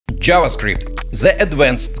JavaScript, the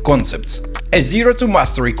Advanced Concepts, a Zero to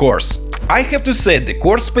Mastery course. I have to say, the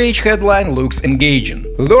course page headline looks engaging.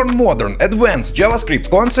 Learn modern advanced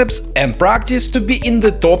JavaScript concepts and practice to be in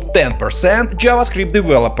the top 10% JavaScript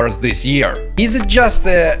developers this year. Is it just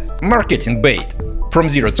a marketing bait from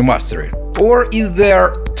Zero to Mastery? Or is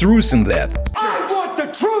there truth in that? I want the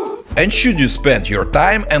truth! And should you spend your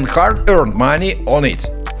time and hard-earned money on it?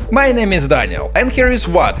 My name is Daniel, and here is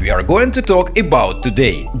what we are going to talk about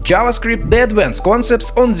today. JavaScript, the Advanced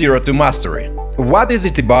Concepts on Zero to Mastery. What is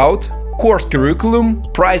it about? Course curriculum,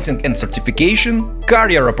 pricing and certification,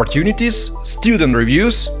 career opportunities, student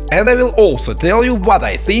reviews, and I will also tell you what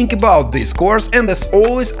I think about this course, and as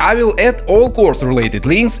always I will add all course related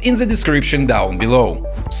links in the description down below.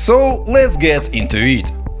 So let's get into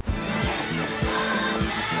it.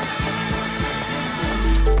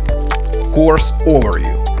 Course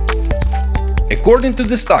overview. According to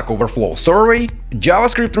the Stack Overflow survey,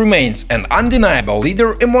 JavaScript remains an undeniable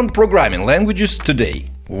leader among programming languages today.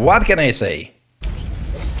 What can I say?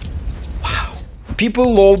 Wow!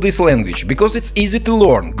 People love this language because it's easy to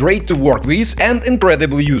learn, great to work with and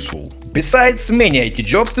incredibly useful. Besides, many IT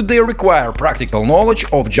jobs today require practical knowledge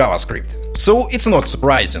of JavaScript. So it's not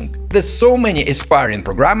surprising that so many aspiring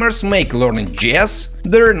programmers make learning JS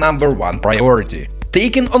their #1 priority.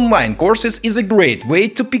 Taking online courses is a great way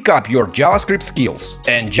to pick up your JavaScript skills,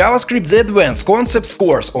 and JavaScript the Advanced Concepts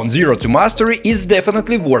course on Zero to Mastery is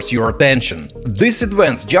definitely worth your attention. This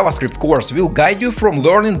advanced JavaScript course will guide you from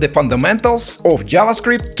learning the fundamentals of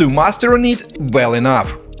JavaScript to mastering it well enough.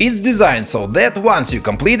 It's designed so that once you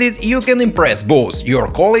complete it, you can impress both your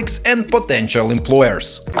colleagues and potential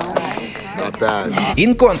employers. Not bad.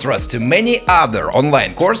 In contrast to many other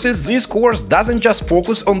online courses, this course doesn't just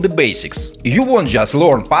focus on the basics. You won't just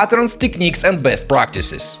learn patterns, techniques and best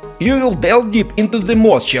practices. You will delve deep into the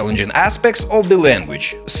most challenging aspects of the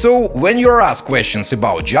language. So, when you are asked questions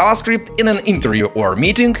about JavaScript in an interview or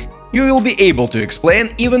meeting, you will be able to explain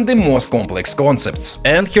even the most complex concepts.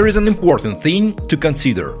 And here is an important thing to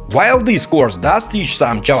consider. While this course does teach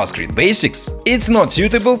some JavaScript basics, it's not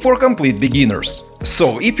suitable for complete beginners.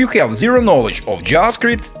 So if you have zero knowledge of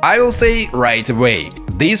JavaScript, I will say right away,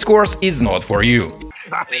 this course is not for you.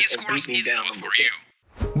 This course is not for you.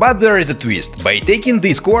 But there is a twist. By taking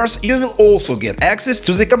this course, you will also get access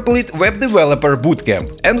to the complete Web Developer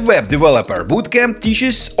Bootcamp. And Web Developer Bootcamp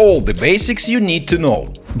teaches all the basics you need to know.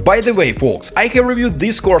 By the way, folks, I have reviewed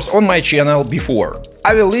this course on my channel before.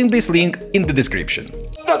 I will link this link in the description.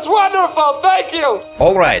 That's wonderful, thank you!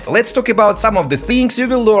 Alright, let's talk about some of the things you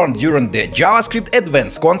will learn during the JavaScript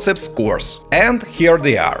Advanced Concepts course. And here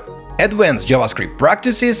they are. Advanced JavaScript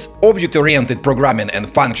practices, object-oriented programming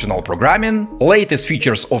and functional programming, latest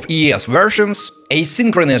features of ES versions,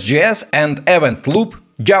 asynchronous JS and event loop,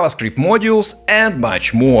 JavaScript modules, and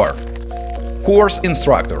much more. Course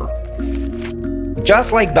instructor.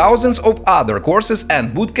 Just like thousands of other courses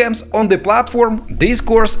and bootcamps on the platform, this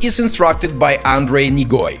course is instructed by Andrei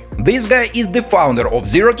Neagoi. This guy is the founder of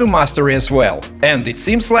Zero to Mastery as well, and it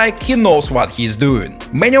seems like he knows what he's doing.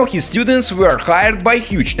 Many of his students were hired by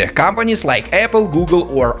huge tech companies like Apple, Google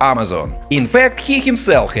or Amazon. In fact, he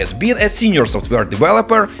himself has been a senior software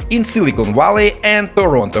developer in Silicon Valley and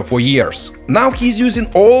Toronto for years. Now he's using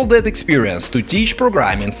all that experience to teach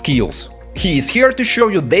programming skills. He is here to show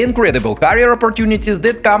you the incredible career opportunities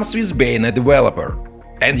that comes with being a developer.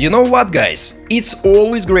 And you know what, guys? It's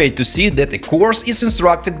always great to see that a course is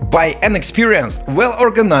instructed by an experienced,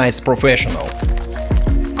 well-organized professional.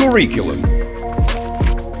 Curriculum.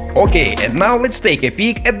 Okay, and now let's take a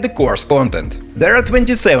peek at the course content. There are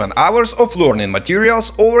 27 hours of learning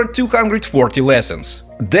materials over 240 lessons.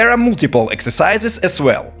 There are multiple exercises as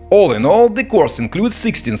well. All in all, the course includes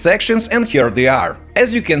 16 sections, and here they are.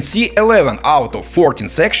 As you can see, 11 out of 14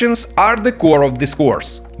 sections are the core of this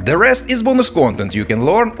course. The rest is bonus content you can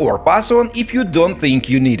learn or pass on if you don't think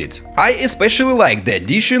you need it. I especially like the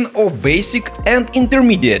addition of basic and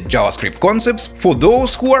intermediate JavaScript concepts for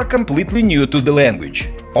those who are completely new to the language.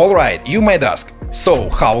 Alright, you might ask, so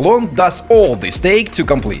how long does all this take to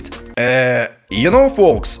complete? You know,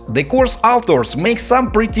 folks, the course authors make some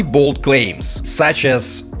pretty bold claims, such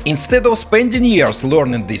as instead of spending years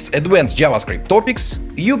learning these advanced JavaScript topics,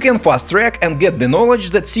 you can fast-track and get the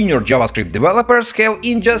knowledge that senior JavaScript developers have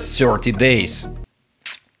in just 30 days.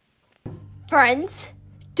 Friends,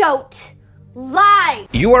 don't lie!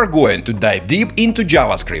 You are going to dive deep into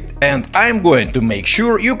JavaScript, and I'm going to make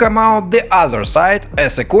sure you come out the other side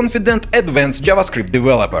as a confident advanced JavaScript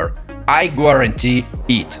developer. I guarantee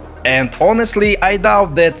it. And honestly, I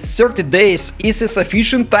doubt that 30 days is a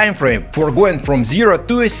sufficient time frame for going from zero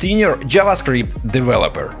to a senior JavaScript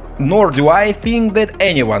developer. Nor do I think that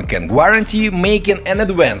anyone can guarantee making an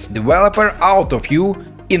advanced developer out of you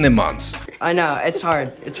in a month. I know, it's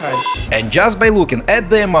hard, it's hard. And just by looking at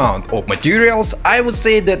the amount of materials, I would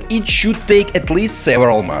say that it should take at least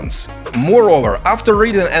several months. Moreover, after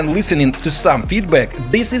reading and listening to some feedback,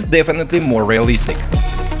 this is definitely more realistic.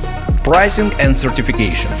 Pricing and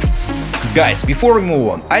certification. Guys, before we move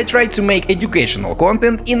on, I try to make educational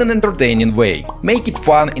content in an entertaining way, make it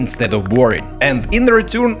fun instead of boring. And in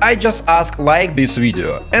return, I just ask like this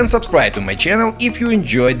video and subscribe to my channel if you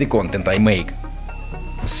enjoyed the content I make.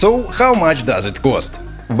 So, how much does it cost?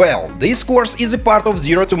 Well, this course is a part of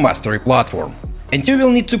Zero to Mastery platform, and you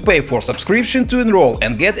will need to pay for subscription to enroll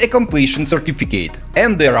and get a completion certificate.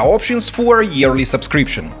 And there are options for a yearly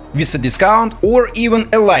subscription, with a discount or even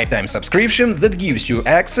a lifetime subscription that gives you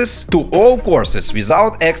access to all courses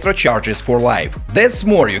without extra charges for life. That's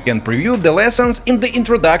more, you can preview the lessons in the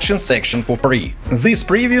introduction section for free. These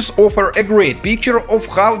previews offer a great picture of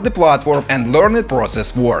how the platform and learning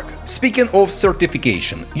process work. Speaking of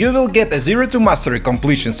certification, you will get a Zero to Mastery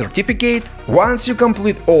completion certificate once you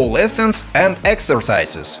complete all lessons and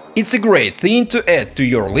exercises. It's a great thing to add to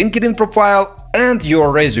your LinkedIn profile and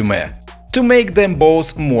your resume, to make them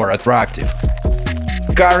both more attractive.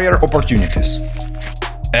 Career opportunities.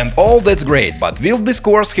 And all that's great, but will this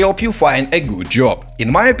course help you find a good job? In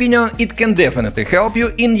my opinion, it can definitely help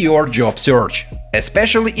you in your job search,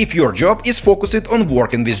 especially if your job is focused on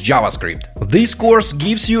working with JavaScript. This course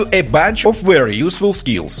gives you a bunch of very useful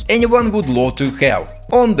skills anyone would love to have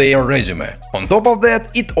on their resume. On top of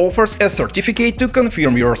that, it offers a certificate to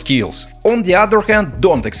confirm your skills. On the other hand,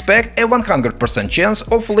 don't expect a 100% chance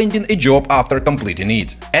of landing a job after completing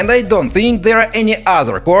it. And I don't think there are any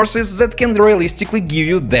other courses that can realistically give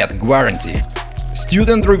you that guarantee.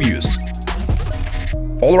 Student reviews.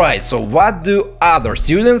 Alright, so what do other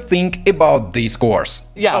students think about this course?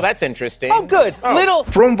 Yeah. Oh, that's interesting. Oh, good. Little.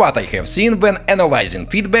 From what I have seen when analyzing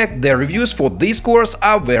feedback, the reviews for this course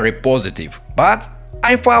are very positive, but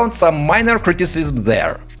I found some minor criticism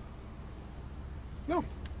there.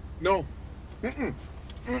 No.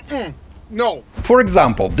 No. For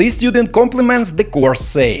example, this student compliments the course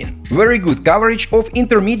saying, very good coverage of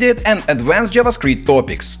intermediate and advanced JavaScript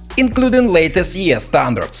topics, including latest ES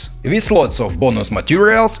standards, with lots of bonus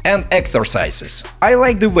materials and exercises. I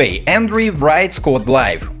like the way Andrei writes code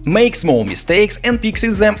live, makes small mistakes and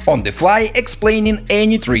fixes them on the fly, explaining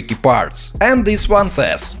any tricky parts. And this one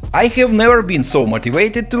says, I have never been so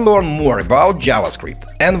motivated to learn more about JavaScript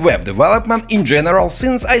and web development in general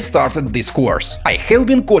since I started this course. I have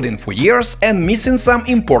been coding for years and missing some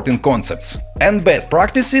important concepts and best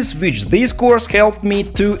practices which this course helped me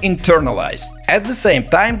to internalize. At the same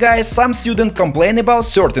time, guys, some students complain about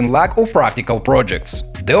certain lack of practical projects.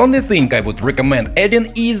 The only thing I would recommend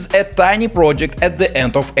adding is a tiny project at the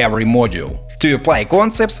end of every module, to apply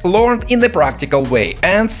concepts learned in a practical way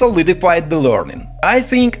and solidify the learning. I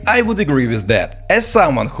think I would agree with that. As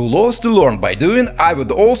someone who loves to learn by doing, I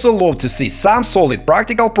would also love to see some solid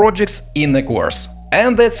practical projects in the course.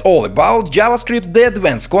 And that's all about JavaScript, the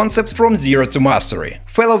advanced concepts from Zero to Mastery.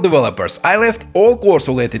 Fellow developers, I left all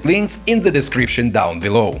course-related links in the description down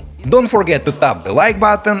below. Don't forget to tap the like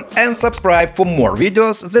button and subscribe for more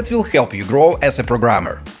videos that will help you grow as a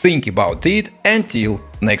programmer. Think about it. Until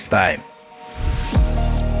next time.